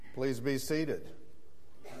Please be seated.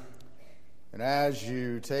 And as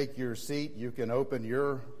you take your seat, you can open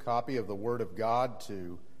your copy of the Word of God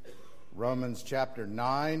to Romans chapter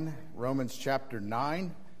 9. Romans chapter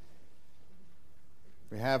 9.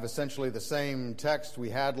 We have essentially the same text we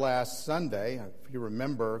had last Sunday. If you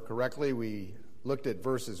remember correctly, we looked at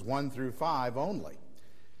verses 1 through 5 only.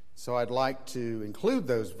 So I'd like to include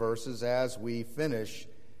those verses as we finish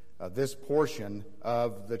this portion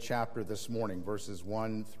of the chapter this morning, verses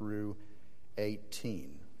 1 through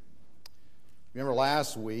 18. Remember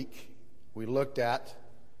last week we looked at,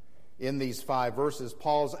 in these 5 verses,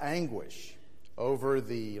 Paul's anguish over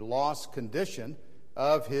the lost condition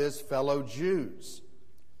of his fellow Jews.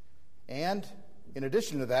 And in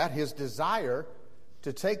addition to that, his desire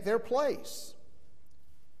to take their place.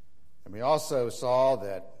 And we also saw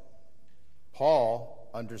that Paul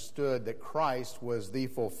understood that Christ was the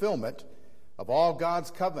fulfillment of all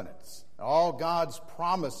God's covenants, all God's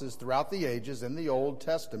promises throughout the ages in the Old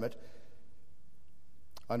Testament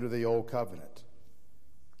under the Old Covenant.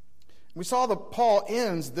 We saw that Paul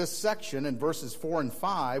ends this section in verses 4 and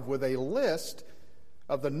 5 with a list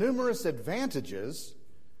of the numerous advantages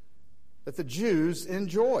that the Jews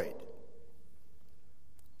enjoyed.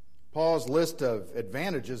 Paul's list of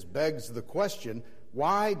advantages begs the question,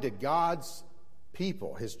 why did God's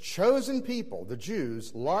people, his chosen people, the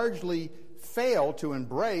Jews, largely fail to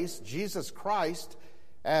embrace Jesus Christ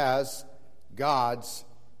as God's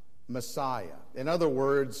Messiah? In other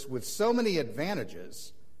words, with so many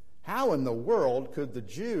advantages, how in the world could the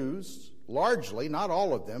Jews, largely, not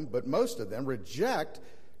all of them, but most of them, reject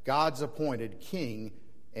God's appointed King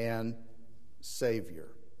and Savior?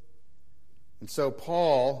 And so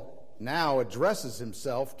Paul now addresses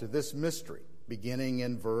himself to this mystery, beginning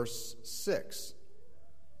in verse 6.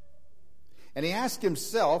 And he asks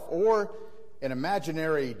himself, or an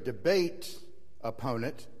imaginary debate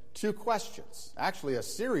opponent, 2 questions. Actually, a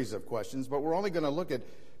series of questions, but we're only going to look at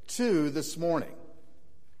 2 this morning.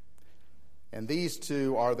 And these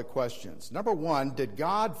 2 are the questions. Number 1, did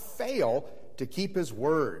God fail to keep his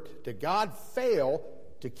word? Did God fail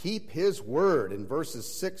to keep his word, in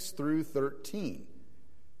verses 6 through 13?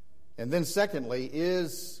 And then secondly,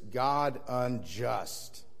 is God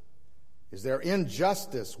unjust? Is there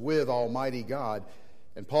injustice with Almighty God?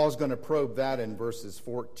 And Paul's going to probe that in verses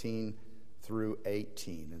 14 through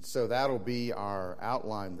 18. And so that'll be our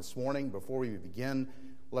outline this morning. Before we begin,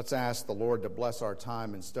 let's ask the Lord to bless our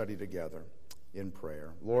time and study together in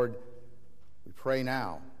prayer. Lord, we pray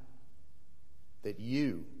now that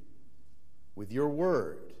you, with your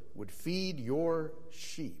word, would feed your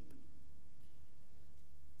sheep.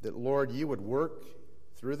 That, Lord, you would work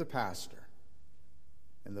through the pastor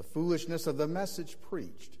and the foolishness of the message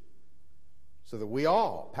preached, so that we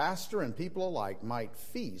all, pastor and people alike, might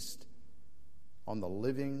feast on the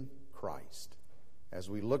living Christ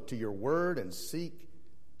as we look to your word and seek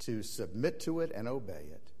to submit to it and obey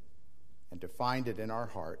it, and to find it in our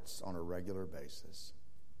hearts on a regular basis.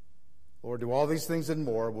 Lord, do all these things and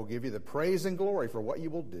more. We'll give you the praise and glory for what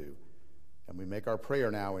you will do. And we make our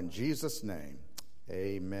prayer now in Jesus' name.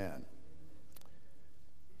 Amen.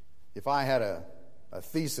 If I had a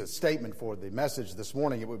thesis statement for the message this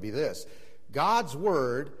morning, it would be this: God's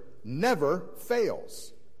word never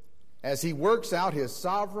fails as he works out his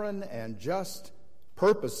sovereign and just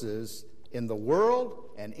purposes in the world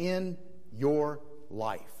and in your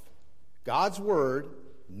life. God's word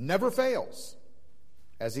never fails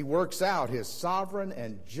as he works out his sovereign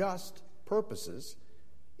and just purposes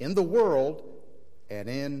in the world and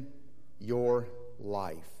in your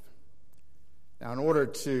life. Now, in order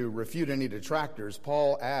to refute any detractors,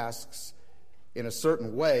 Paul asks in a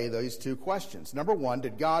certain way these 2 questions. Number 1,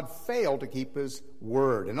 did God fail to keep his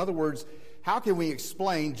word? In other words, how can we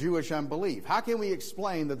explain Jewish unbelief? How can we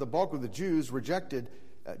explain that the bulk of the Jews rejected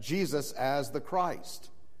Jesus as the Christ?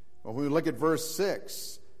 Well, when we look at verse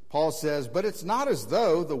 6, Paul says, but it's not as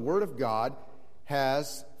though the word of God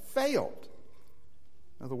has failed.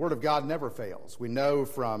 Now, the word of God never fails. We know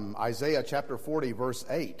from Isaiah chapter 40, verse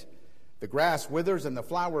 8, the grass withers and the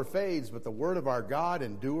flower fades, but the word of our God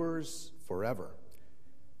endures forever.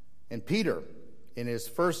 And Peter, in his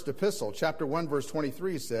first epistle, chapter 1, verse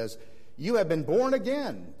 23, says, you have been born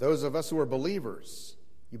again, those of us who are believers.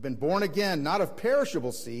 You've been born again, not of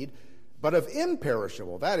perishable seed, but of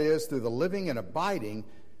imperishable. That is, through the living and abiding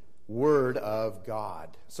word of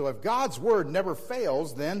God. So if God's word never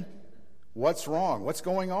fails, then what's wrong? What's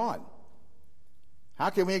going on? How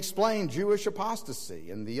can we explain Jewish apostasy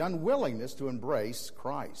and the unwillingness to embrace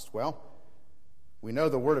Christ? Well, we know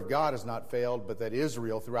the word of God has not failed, but that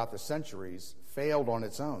Israel throughout the centuries failed on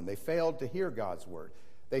its own. They failed to hear God's word.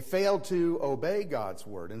 They failed to obey God's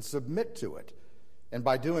word and submit to it. And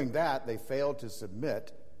by doing that, they failed to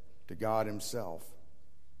submit to God himself.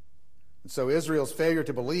 And so Israel's failure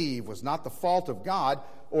to believe was not the fault of God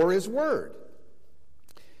or his word.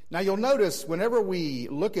 Now you'll notice whenever we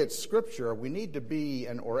look at Scripture, we need to be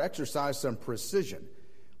or exercise some precision.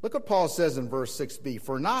 Look what Paul says in verse 6b.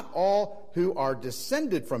 For not all who are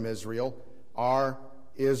descended from Israel are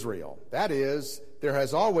Israel. That is, there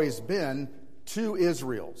has always been two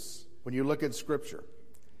Israels when you look at Scripture.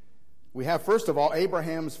 We have, first of all,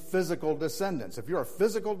 Abraham's physical descendants. If you're a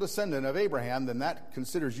physical descendant of Abraham, then that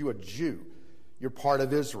considers you a Jew. You're part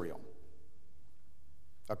of Israel,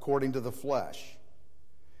 according to the flesh.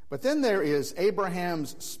 But then there is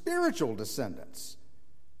Abraham's spiritual descendants,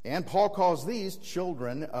 and Paul calls these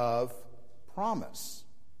children of promise.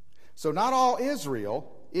 So not all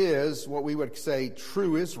Israel is what we would say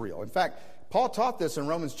true Israel. In fact, Paul taught this in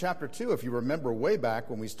Romans chapter 2, if you remember way back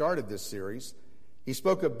when we started this series. He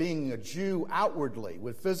spoke of being a Jew outwardly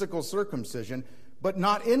with physical circumcision, but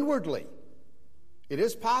not inwardly. It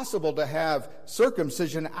is possible to have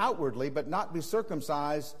circumcision outwardly, but not be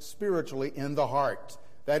circumcised spiritually in the heart.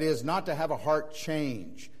 That is, not to have a heart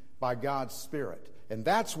change by God's Spirit. And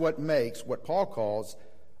that's what makes what Paul calls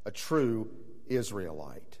a true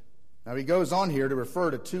Israelite. Now he goes on here to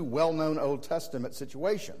refer to two well-known Old Testament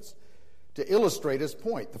situations to illustrate his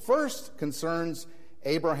point. The first concerns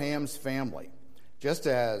Abraham's family. Just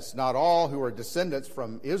as not all who are descendants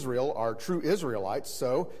from Israel are true Israelites,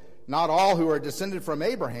 so not all who are descended from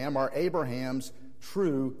Abraham are Abraham's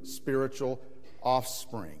true spiritual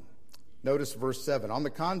offspring. Notice verse 7. On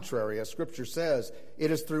the contrary, as Scripture says,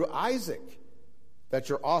 it is through Isaac that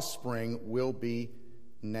your offspring will be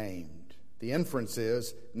named. The inference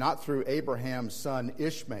is not through Abraham's son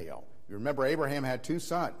Ishmael. You remember Abraham had two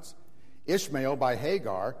sons, Ishmael by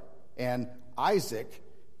Hagar and Isaac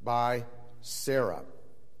by Sarah.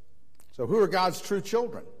 So who are God's true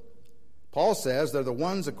children? Paul says they're the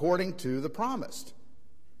ones according to the promised.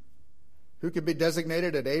 Who could be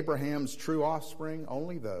designated as Abraham's true offspring?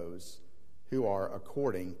 Only those who are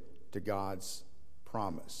according to God's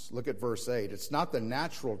promise. Look at verse 8. It's not the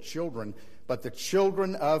natural children, but the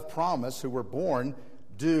children of promise who were born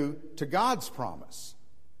due to God's promise.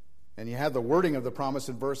 And you have the wording of the promise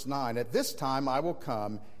in verse 9. At this time I will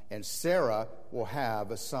come, and Sarah will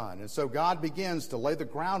have a son. And so God begins to lay the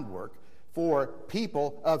groundwork for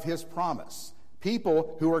people of his promise,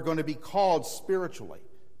 people who are going to be called spiritually,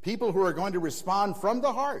 people who are going to respond from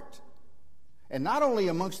the heart. And not only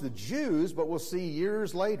amongst the Jews, but we'll see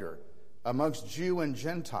years later amongst Jew and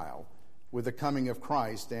Gentile with the coming of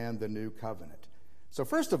Christ and the new covenant. So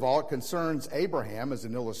first of all, it concerns Abraham as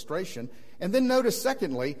an illustration. And then notice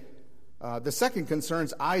secondly, the second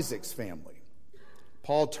concerns Isaac's family.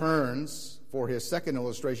 Paul turns for his second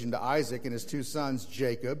illustration to Isaac and his two sons,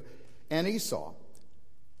 Jacob and Esau.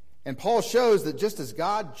 And Paul shows that just as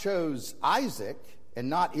God chose Isaac and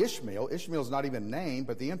not Ishmael, Ishmael's not even named,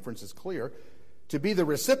 but the inference is clear, to be the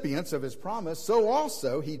recipients of his promise, so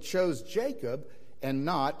also he chose Jacob and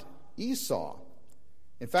not Esau.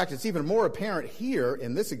 In fact, it's even more apparent here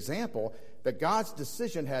in this example that God's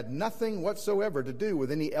decision had nothing whatsoever to do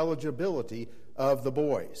with any eligibility of the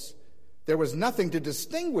boys. There was nothing to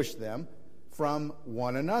distinguish them from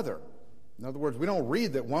one another. In other words, we don't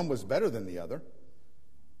read that one was better than the other.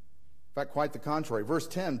 In fact, quite the contrary. Verse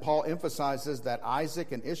 10, Paul emphasizes that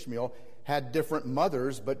Isaac and Ishmael had different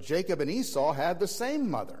mothers, but Jacob and Esau had the same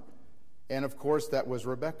mother. And of course, that was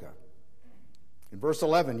Rebekah. In verse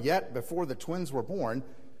 11, yet before the twins were born,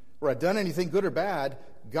 or had done anything good or bad,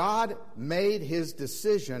 God made his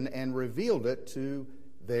decision and revealed it to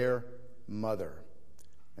their mother.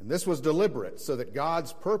 And this was deliberate so that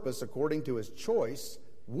God's purpose, according to his choice,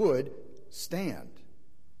 would stand.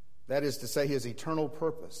 That is to say, his eternal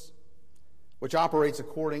purpose, which operates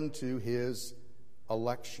according to his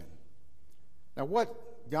election. Now,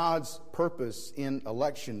 what God's purpose in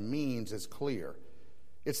election means is clear.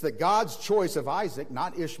 It's that God's choice of Isaac,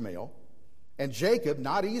 not Ishmael, and Jacob,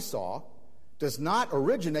 not Esau, does not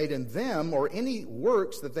originate in them or any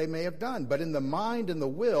works that they may have done, but in the mind and the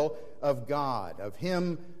will of God, of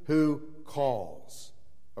him who calls,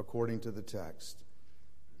 according to the text.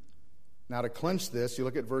 Now, to clinch this, you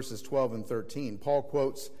look at verses 12 and 13. Paul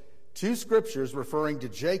quotes two scriptures referring to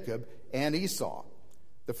Jacob and Esau.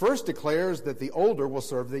 The first declares that the older will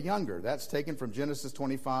serve the younger. That's taken from Genesis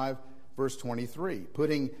 25, verse 23,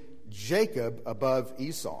 putting Jacob above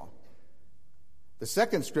Esau. The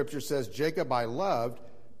second scripture says, Jacob I loved,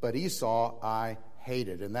 but Esau I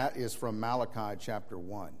hated. And that is from Malachi chapter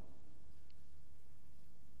 1.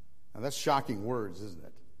 Now that's shocking words, isn't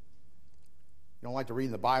it? You don't like to read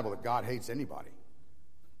in the Bible that God hates anybody.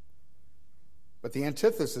 But the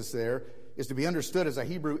antithesis there is to be understood as a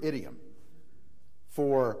Hebrew idiom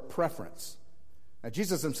for preference. Now,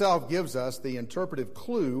 Jesus himself gives us the interpretive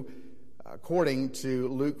clue according to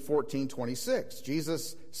Luke 14:26.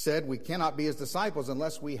 Jesus said we cannot be his disciples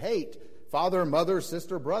unless we hate father, mother,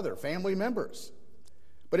 sister, brother, family members.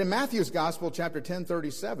 But in Matthew's Gospel, chapter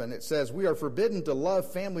 10:37, it says we are forbidden to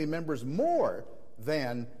love family members more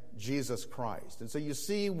than Jesus Christ. And so you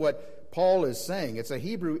see what Paul is saying. It's a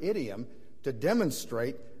Hebrew idiom to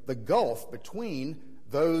demonstrate the gulf between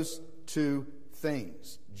those two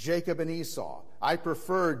things. Jacob and Esau. I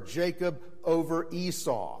prefer Jacob over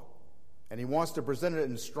Esau. And he wants to present it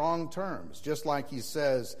in strong terms, just like he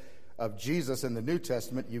says of Jesus in the New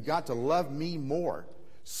Testament, you've got to love me more,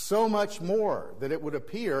 so much more that it would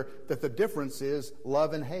appear that the difference is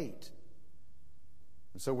love and hate.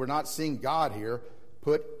 And so we're not seeing God here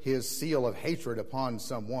put his seal of hatred upon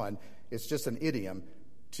someone. It's just an idiom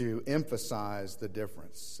to emphasize the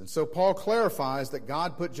difference. And so Paul clarifies that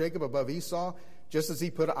God put Jacob above Esau just as he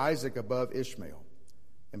put Isaac above Ishmael.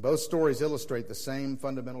 And both stories illustrate the same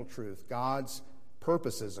fundamental truth, God's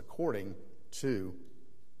purposes according to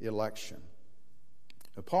election.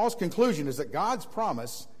 Now, Paul's conclusion is that God's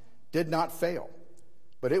promise did not fail,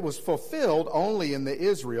 but it was fulfilled only in the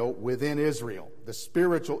Israel within Israel, the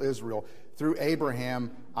spiritual Israel, through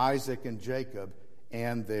Abraham, Isaac, and Jacob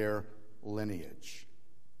and their lineage.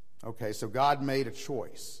 Okay, so God made a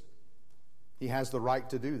choice. He has the right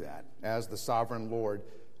to do that as the sovereign Lord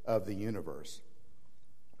of the universe.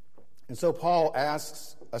 And so Paul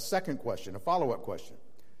asks a second question, a follow-up question,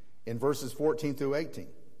 in verses 14 through 18.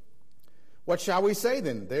 What shall we say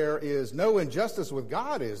then? There is no injustice with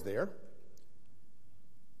God, is there?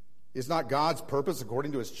 Is not God's purpose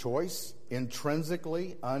according to his choice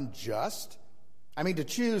intrinsically unjust? I mean, to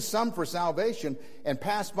choose some for salvation and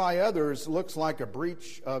pass by others looks like a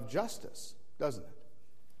breach of justice, doesn't it?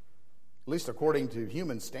 At least according to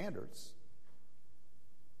human standards.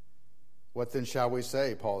 What then shall we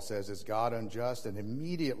say, Paul says, is God unjust? And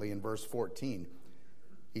immediately in verse 14,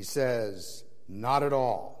 he says, not at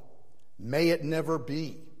all. May it never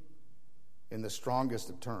be, in the strongest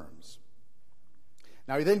of terms.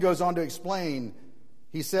 Now he then goes on to explain,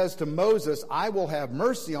 he says to Moses, I will have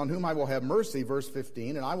mercy on whom I will have mercy, verse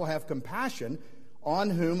 15, and I will have compassion on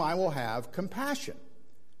whom I will have compassion.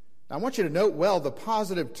 Now I want you to note well the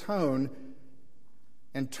positive tone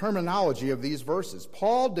and terminology of these verses.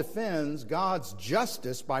 Paul defends God's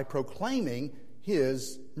justice by proclaiming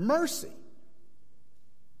his mercy.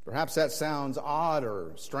 Perhaps that sounds odd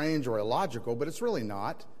or strange or illogical, but it's really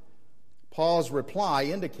not. Paul's reply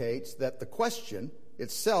indicates that the question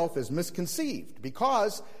itself is misconceived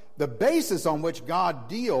because the basis on which God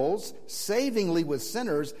deals savingly with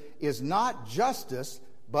sinners is not justice,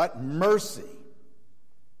 but mercy,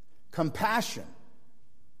 compassion.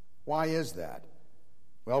 Why is that?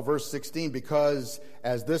 Well, verse 16, because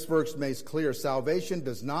as this verse makes clear, salvation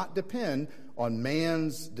does not depend on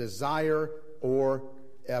man's desire or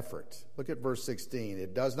effort. Look at verse 16.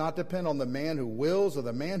 It does not depend on the man who wills or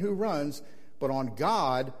the man who runs, but on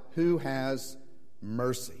God who has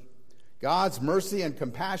mercy. God's mercy and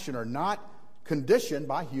compassion are not conditioned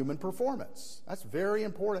by human performance. That's very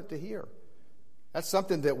important to hear. That's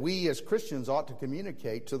something that we as Christians ought to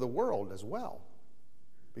communicate to the world as well.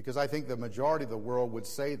 Because I think the majority of the world would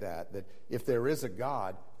say that if there is a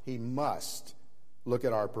God, he must look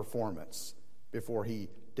at our performance before he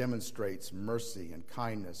demonstrates mercy and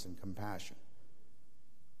kindness and compassion.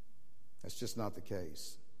 That's just not the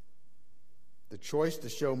case. The choice to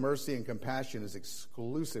show mercy and compassion is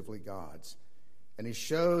exclusively God's, and he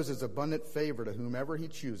shows his abundant favor to whomever he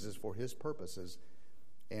chooses for his purposes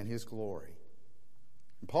and his glory.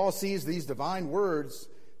 And Paul sees these divine words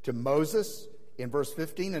to Moses in verse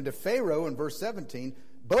 15 and to Pharaoh in verse 17,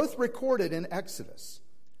 both recorded in Exodus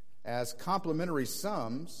as complementary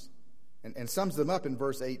sums, and sums them up in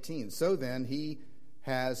verse 18. So then he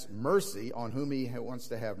has mercy on whom he wants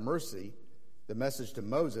to have mercy, the message to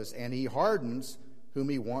Moses, and he hardens whom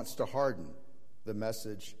he wants to harden, the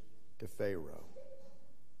message to Pharaoh.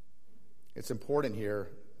 It's important here,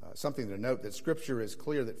 something to note, that Scripture is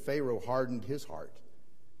clear that Pharaoh hardened his heart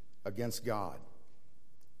against God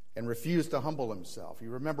and refused to humble himself.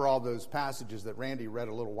 You remember all those passages that Randy read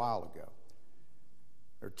a little while ago.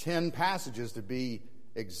 There are 10 passages to be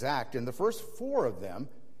exact. In the first 4 of them,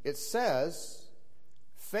 it says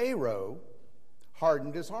Pharaoh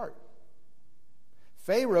hardened his heart.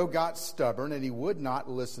 Pharaoh got stubborn and he would not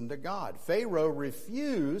listen to God. Pharaoh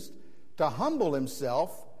refused to humble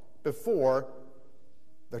himself before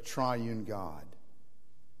the triune God.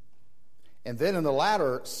 And then in the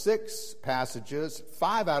latter 6 passages,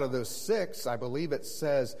 5 out of those 6, I believe it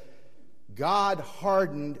says, God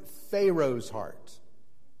hardened Pharaoh's heart.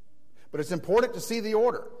 But it's important to see the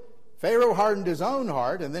order. Pharaoh hardened his own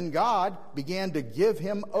heart, and then God began to give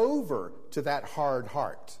him over to that hard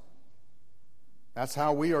heart. That's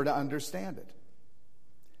how we are to understand it.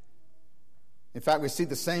 In fact, we see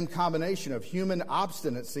the same combination of human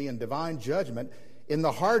obstinacy and divine judgment in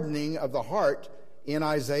the hardening of the heart in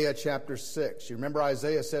Isaiah chapter 6. You remember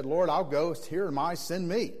Isaiah said, Lord, I'll go, here am I, send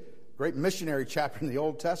me. Great missionary chapter in the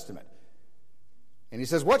Old Testament. And he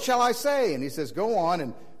says, what shall I say? And he says, go on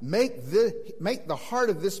and make the heart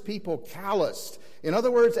of this people calloused. In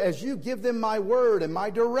other words, as you give them my word and my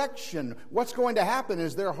direction, what's going to happen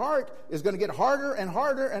is their heart is going to get harder and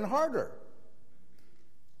harder and harder.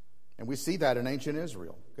 And we see that in ancient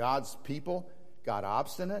Israel. God's people got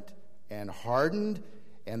obstinate and hardened,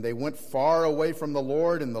 and they went far away from the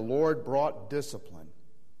Lord, and the Lord brought discipline.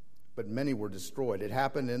 But many were destroyed. It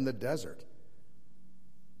happened in the desert.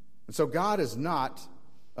 And so God is not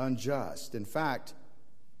unjust. In fact,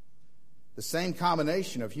 the same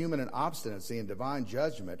combination of human obstinacy and divine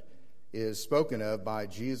judgment is spoken of by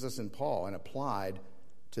Jesus and Paul and applied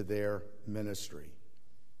to their ministry.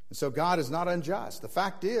 And so God is not unjust. The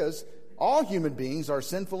fact is, all human beings are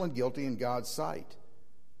sinful and guilty in God's sight.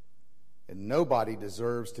 And nobody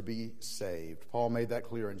deserves to be saved. Paul made that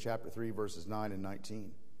clear in chapter 3, verses 9 and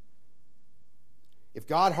 19. If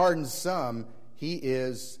God hardens some, he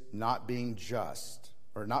is not being just,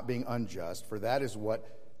 or not being unjust, for that is what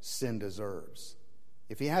sin deserves.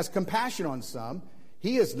 If he has compassion on some,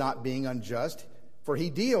 he is not being unjust, for he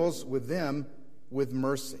deals with them with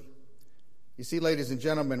mercy. You see, ladies and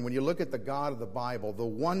gentlemen, when you look at the God of the Bible, the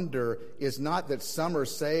wonder is not that some are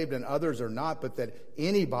saved and others are not, but that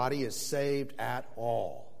anybody is saved at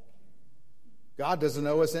all. God doesn't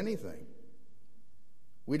owe us anything.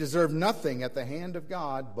 We deserve nothing at the hand of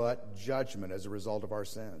God but judgment as a result of our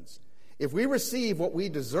sins. If we receive what we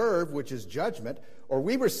deserve, which is judgment, or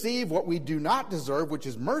we receive what we do not deserve, which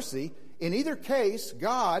is mercy, in either case,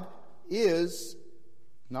 God is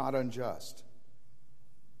not unjust.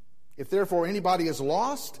 If therefore anybody is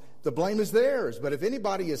lost, the blame is theirs. But if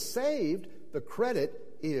anybody is saved, the credit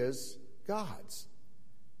is God's.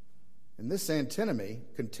 And this antinomy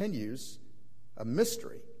continues a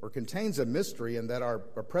mystery, or contains a mystery in that our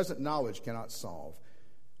present knowledge cannot solve.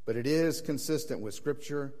 But it is consistent with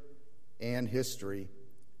Scripture and history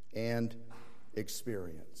and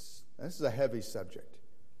experience. This is a heavy subject.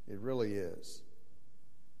 It really is.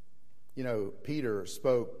 You know, Peter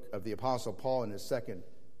spoke of the Apostle Paul in his second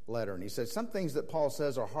letter, and he said some things that Paul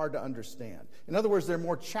says are hard to understand. In other words, they're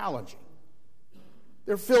more challenging.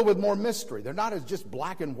 They're filled with more mystery. They're not as just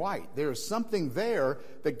black and white. There's something there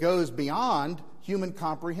that goes beyond human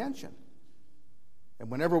comprehension. And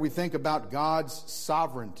whenever we think about God's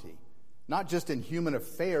sovereignty, not just in human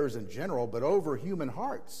affairs in general, but over human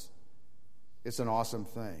hearts, it's an awesome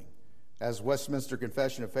thing. As Westminster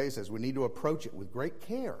Confession of Faith says, we need to approach it with great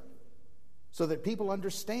care so that people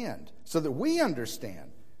understand, so that we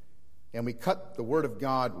understand. And we cut the Word of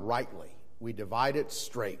God rightly. We divide it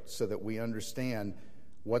straight so that we understand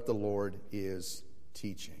what the Lord is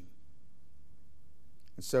teaching.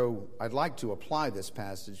 And so I'd like to apply this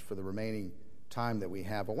passage for the remaining time that we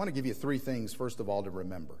have. I want to give you 3 things, first of all, to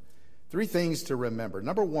remember. 3 things to remember.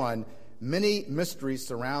 Number 1, many mysteries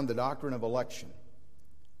surround the doctrine of election.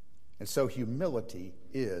 And so humility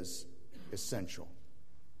is essential.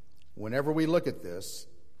 Whenever we look at this,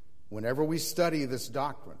 whenever we study this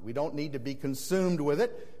doctrine, we don't need to be consumed with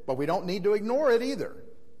it, but we don't need to ignore it either.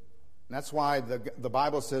 And that's why the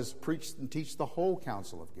Bible says, preach and teach the whole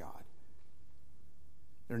counsel of God.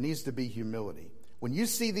 There needs to be humility. When you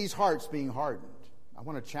see these hearts being hardened, I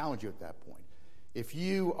want to challenge you at that point. If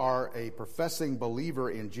you are a professing believer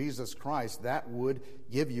in Jesus Christ, that would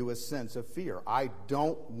give you a sense of fear. I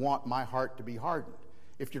don't want my heart to be hardened.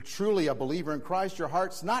 If you're truly a believer in Christ, your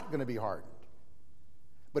heart's not going to be hardened.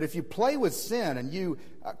 But if you play with sin and you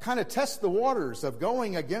kind of test the waters of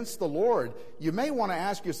going against the Lord, you may want to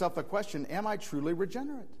ask yourself the question, am I truly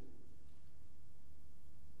regenerate?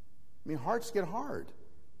 I mean, hearts get hard.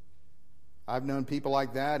 I've known people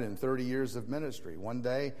like that in 30 years of ministry. One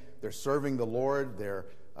day, they're serving the Lord, they're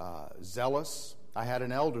zealous. I had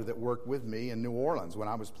an elder that worked with me in New Orleans when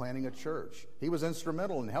I was planning a church. He was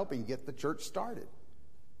instrumental in helping get the church started.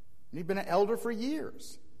 And he'd been an elder for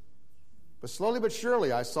years. But slowly but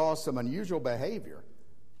surely, I saw some unusual behavior.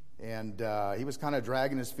 And he was kind of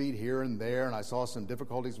dragging his feet here and there, and I saw some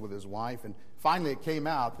difficulties with his wife. And finally, it came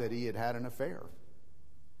out that he had had an affair.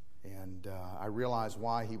 And I realized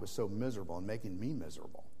why he was so miserable and making me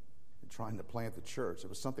miserable. trying to plant the church. It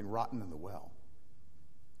was something rotten in the well.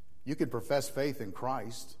 You can profess faith in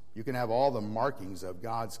Christ. You can have all the markings of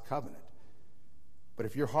God's covenant. But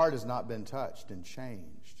if your heart has not been touched and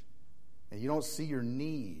changed, and you don't see your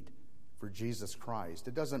need for Jesus Christ,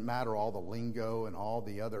 it doesn't matter all the lingo and all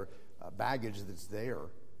the other baggage that's there.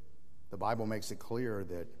 The Bible makes it clear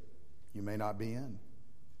that you may not be in.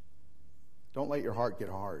 Don't let your heart get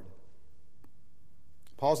hard.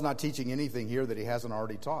 Paul's not teaching anything here that he hasn't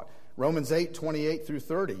already taught. Romans 8, 28 through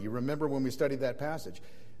 30. You remember when we studied that passage.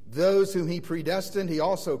 Those whom he predestined, he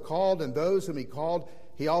also called, and those whom he called,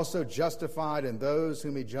 he also justified, and those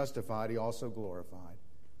whom he justified, he also glorified.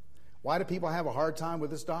 Why do people have a hard time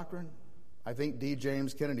with this doctrine? I think D.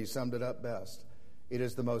 James Kennedy summed it up best. It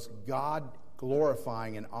is the most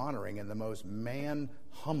God-glorifying and honoring and the most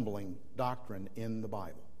man-humbling doctrine in the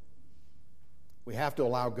Bible. We have to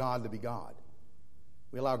allow God to be God.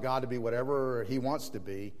 We allow God to be whatever he wants to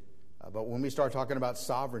be. But when we start talking about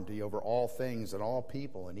sovereignty over all things and all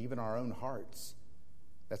people and even our own hearts,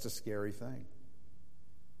 that's a scary thing.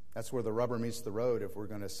 That's where the rubber meets the road if we're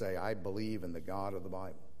going to say, I believe in the God of the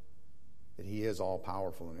Bible, that he is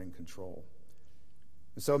all-powerful and in control.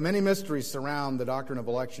 And so many mysteries surround the doctrine of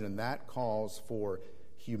election, and that calls for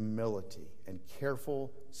humility and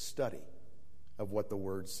careful study of what the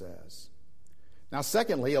Word says. Now,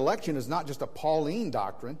 secondly, election is not just a Pauline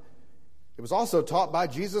doctrine. It was also taught by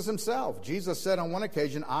Jesus himself. Jesus said on one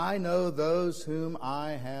occasion, I know those whom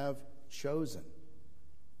I have chosen.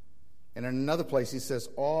 And in another place he says,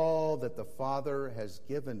 all that the Father has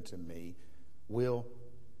given to me will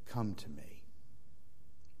come to me.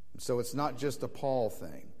 And so it's not just a Paul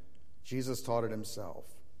thing. Jesus taught it himself.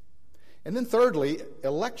 And then thirdly,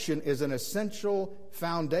 election is an essential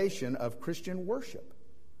foundation of Christian worship,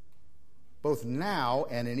 both now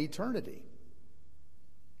and in eternity.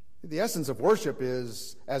 The essence of worship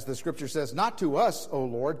is, as the Scripture says, not to us, O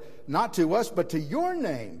Lord, not to us, but to your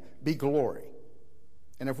name be glory.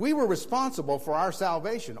 And if we were responsible for our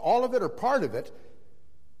salvation, all of it or part of it,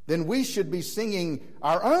 then we should be singing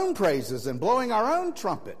our own praises and blowing our own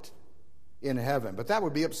trumpet in heaven. But that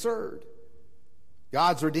would be absurd.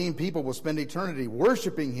 God's redeemed people will spend eternity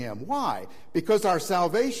worshiping him. Why? Because our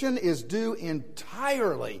salvation is due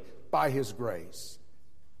entirely by his grace,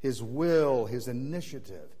 his will, his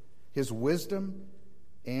initiative, his wisdom,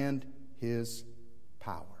 and his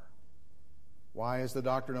power. Why is the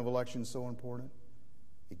doctrine of election so important?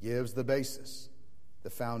 It gives the basis, the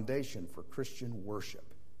foundation for Christian worship,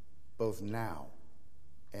 both now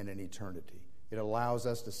and in eternity. It allows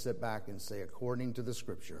us to sit back and say, according to the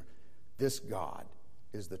Scripture, this God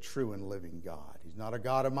is the true and living God. He's not a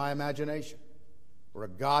God of my imagination or a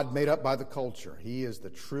God made up by the culture. He is the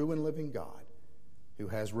true and living God who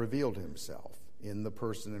has revealed himself in the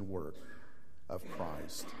person and work of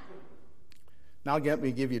Christ. Now let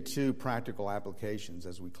me give you two practical applications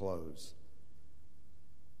as we close.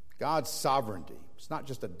 God's sovereignty, it's not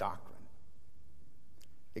just a doctrine.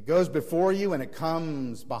 It goes before you and it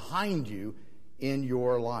comes behind you in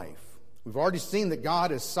your life. We've already seen that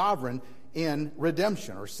God is sovereign in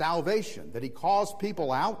redemption or salvation, that he calls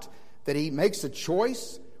people out, that he makes a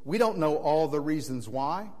choice. We don't know all the reasons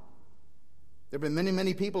why. There have been many,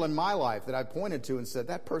 many people in my life that I pointed to and said,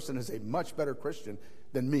 that person is a much better Christian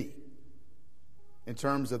than me in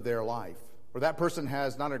terms of their life. Or that person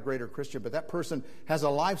has not a greater Christian, but that person has a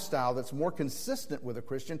lifestyle that's more consistent with a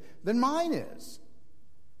Christian than mine is.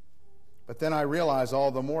 But then I realize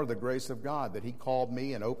all the more the grace of God, that he called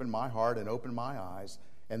me and opened my heart and opened my eyes,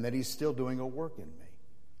 and that he's still doing a work in me.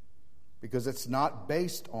 Because it's not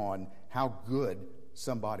based on how good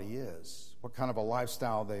somebody is, what kind of a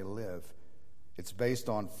lifestyle they live. It's based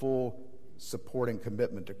on full support and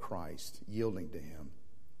commitment to Christ, yielding to him.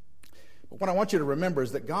 But what I want you to remember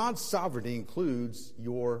is that God's sovereignty includes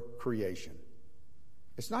your creation.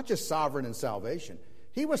 It's not just sovereign in salvation.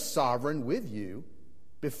 He was sovereign with you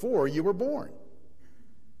before you were born.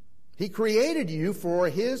 He created you for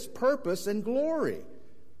his purpose and glory.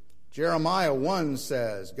 Jeremiah 1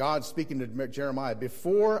 says, God speaking to Jeremiah,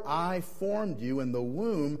 before I formed you in the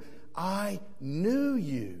womb, I knew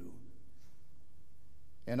you.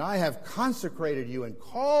 And I have consecrated you and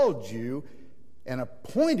called you and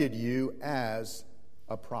appointed you as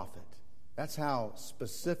a prophet. That's how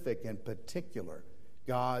specific and particular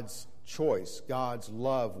God's choice, God's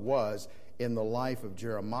love was in the life of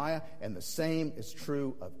Jeremiah, and the same is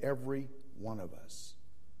true of every one of us.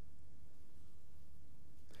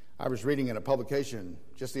 I was reading in a publication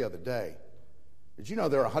just the other day. Did you know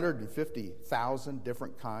there are 150,000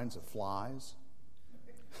 different kinds of flies?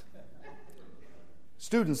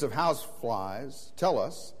 Students of house flies tell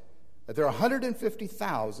us that there are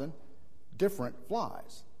 150,000 different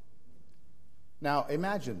flies. Now,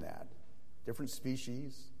 imagine that. Different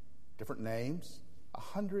species, different names,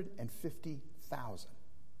 150,000.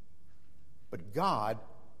 But God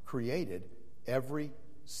created every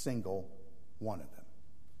single one of them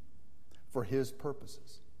for his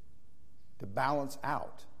purposes, to balance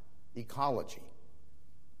out ecology.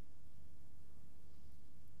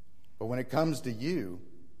 But when it comes to you,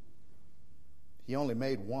 he only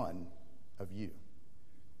made one of you.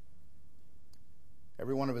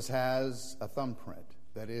 Every one of us has a thumbprint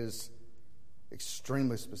that is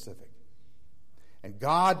extremely specific. And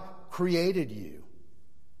God created you.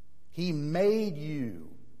 He made you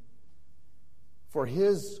for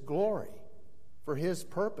his glory, for his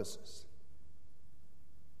purposes.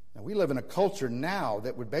 Now, we live in a culture now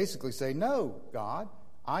that would basically say, no, God,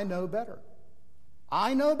 I know better.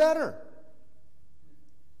 I know better.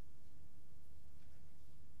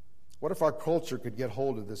 What if our culture could get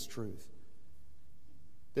hold of this truth?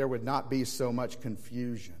 There would not be so much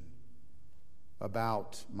confusion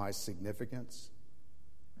about my significance,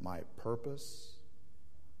 my purpose,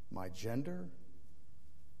 my gender.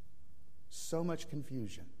 So much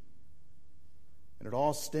confusion. And it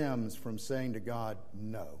all stems from saying to God,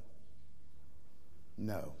 no.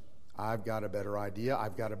 No. I've got a better idea.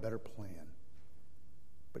 I've got a better plan.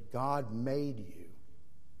 But God made you.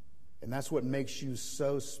 And that's what makes you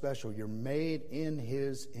so special. You're made in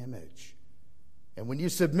his image. And when you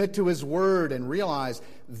submit to his word and realize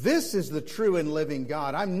this is the true and living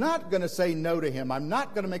God, I'm not going to say no to him. I'm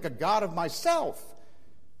not going to make a God of myself,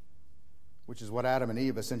 which is what Adam and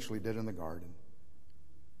Eve essentially did in the garden.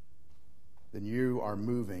 Then you are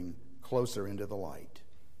moving closer into the light,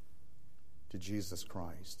 to Jesus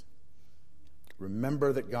Christ.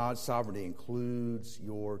 Remember that God's sovereignty includes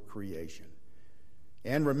your creation.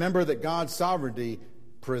 And remember that God's sovereignty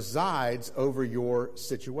presides over your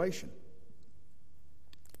situation.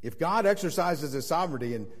 If God exercises his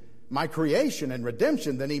sovereignty in my creation and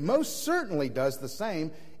redemption, then he most certainly does the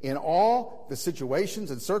same in all the situations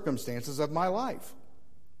and circumstances of my life.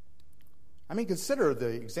 I mean, consider the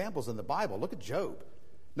examples in the Bible. Look at Job.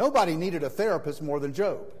 Nobody needed a therapist more than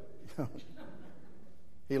Job.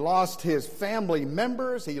 He lost his family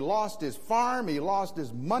members. He lost his farm. He lost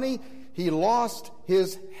his money. He lost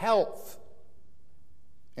his health.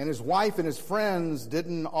 And his wife and his friends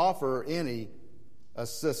didn't offer any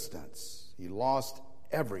assistance. He lost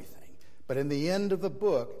everything. But in the end of the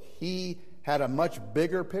book, he had a much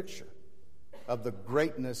bigger picture of the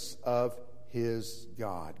greatness of his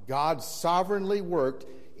God. God sovereignly worked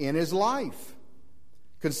in his life.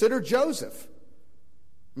 Consider Joseph.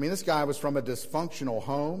 I mean, this guy was from a dysfunctional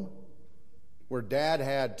home where dad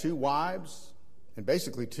had 2 wives and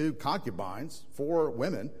basically 2 concubines, 4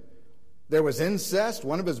 women. There was incest.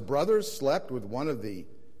 One of his brothers slept with one of the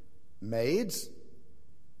maids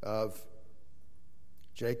of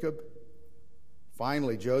Jacob.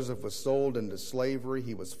 Finally, Joseph was sold into slavery.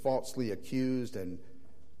 He was falsely accused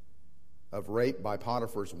of rape by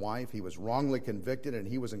Potiphar's wife. He was wrongly convicted, and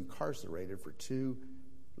he was incarcerated for 2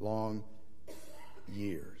 long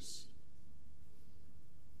years.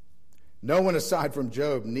 No one aside from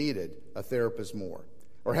Job needed a therapist more,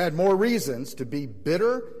 or had more reasons to be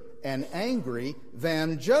bitter and angry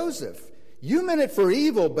than Joseph. You meant it for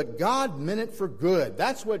evil, but God meant it for good.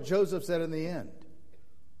 That's what Joseph said in the end.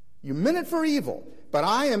 You meant it for evil, but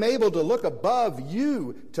I am able to look above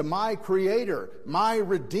you to my Creator, my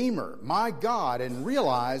Redeemer, my God, and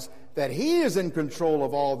realize that he is in control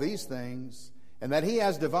of all these things and that he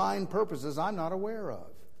has divine purposes I'm not aware of.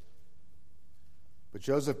 But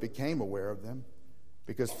Joseph became aware of them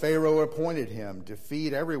because Pharaoh appointed him to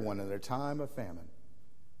feed everyone in their time of famine.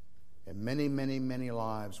 And many, many, many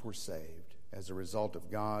lives were saved as a result of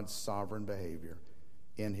God's sovereign behavior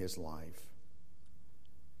in his life.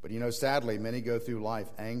 But sadly, many go through life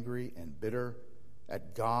angry and bitter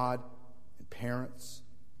at God and parents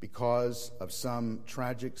because of some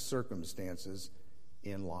tragic circumstances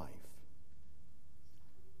in life.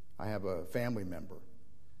 I have a family member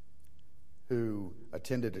who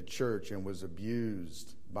attended a church and was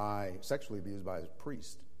sexually abused by a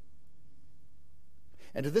priest.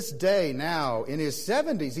 And to this day now, in his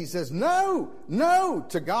 70s, he says, no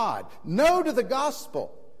to God, no to the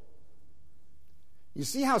gospel. You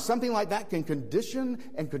see how something like that can condition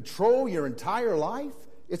and control your entire life?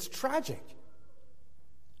 It's tragic.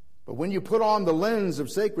 But when you put on the lens of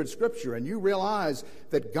sacred scripture and you realize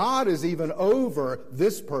that God is even over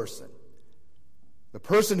this person, the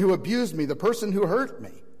person who abused me, the person who hurt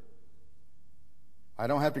me, I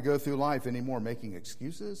don't have to go through life anymore making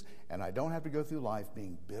excuses, and I don't have to go through life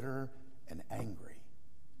being bitter and angry.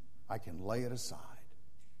 I can lay it aside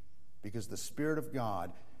Because the Spirit of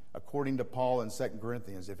God, according to Paul in 2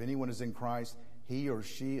 Corinthians, if anyone is in Christ, he or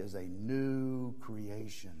she is a new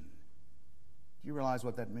creation. Do you realize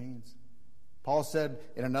what that means? Paul said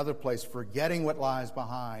in another place, forgetting what lies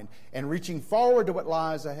behind and reaching forward to what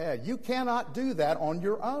lies ahead. You cannot do that on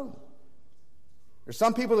your own. There's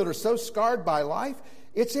some people that are so scarred by life,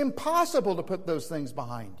 it's impossible to put those things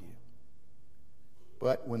behind you.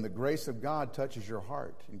 But when the grace of God touches your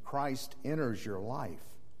heart and Christ enters your life,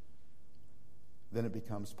 then it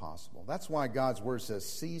becomes possible. That's why God's word says,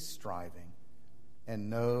 cease striving and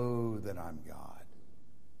know that I'm God.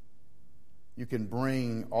 You can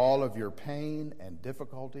bring all of your pain and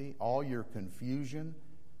difficulty, all your confusion,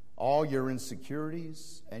 all your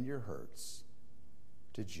insecurities and your hurts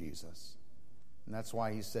to Jesus. And that's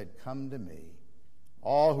why he said, come to me,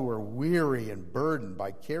 all who are weary and burdened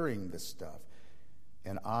by carrying this stuff,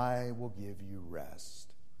 and I will give you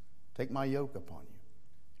rest. Take my yoke upon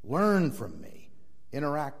you. Learn from me.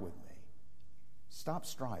 Interact with me. Stop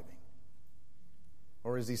striving.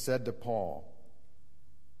 Or as he said to Paul,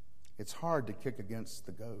 it's hard to kick against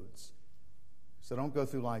the goads. So don't go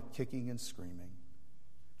through life kicking and screaming,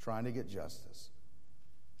 trying to get justice.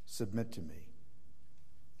 Submit to me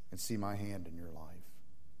and see my hand in your life.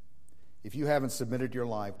 If you haven't submitted your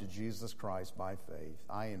life to Jesus Christ by faith,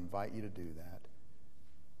 I invite you to do that.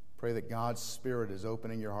 Pray that God's Spirit is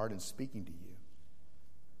opening your heart and speaking to you.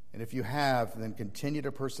 And if you have, then continue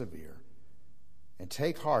to persevere and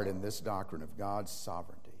take heart in this doctrine of God's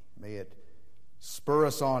sovereignty. May it spur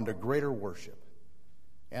us on to greater worship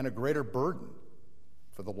and a greater burden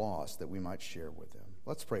for the lost that we might share with them.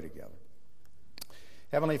 Let's pray together.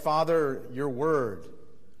 Heavenly Father, your word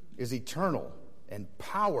is eternal and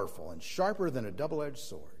powerful and sharper than a double-edged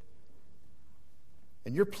sword.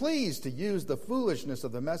 And you're pleased to use the foolishness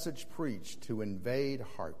of the message preached to invade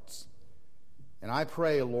hearts. And I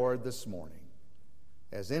pray, Lord, this morning,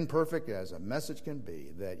 as imperfect as a message can be,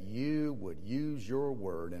 that you would use your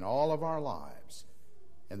word in all of our lives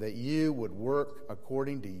and that you would work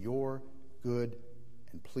according to your good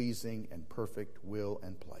and pleasing and perfect will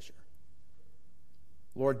and pleasure.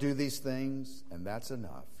 Lord, do these things, and that's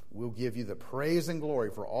enough. We'll give you the praise and glory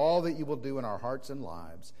for all that you will do in our hearts and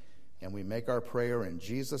lives, and we make our prayer in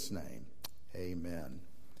Jesus' name. Amen.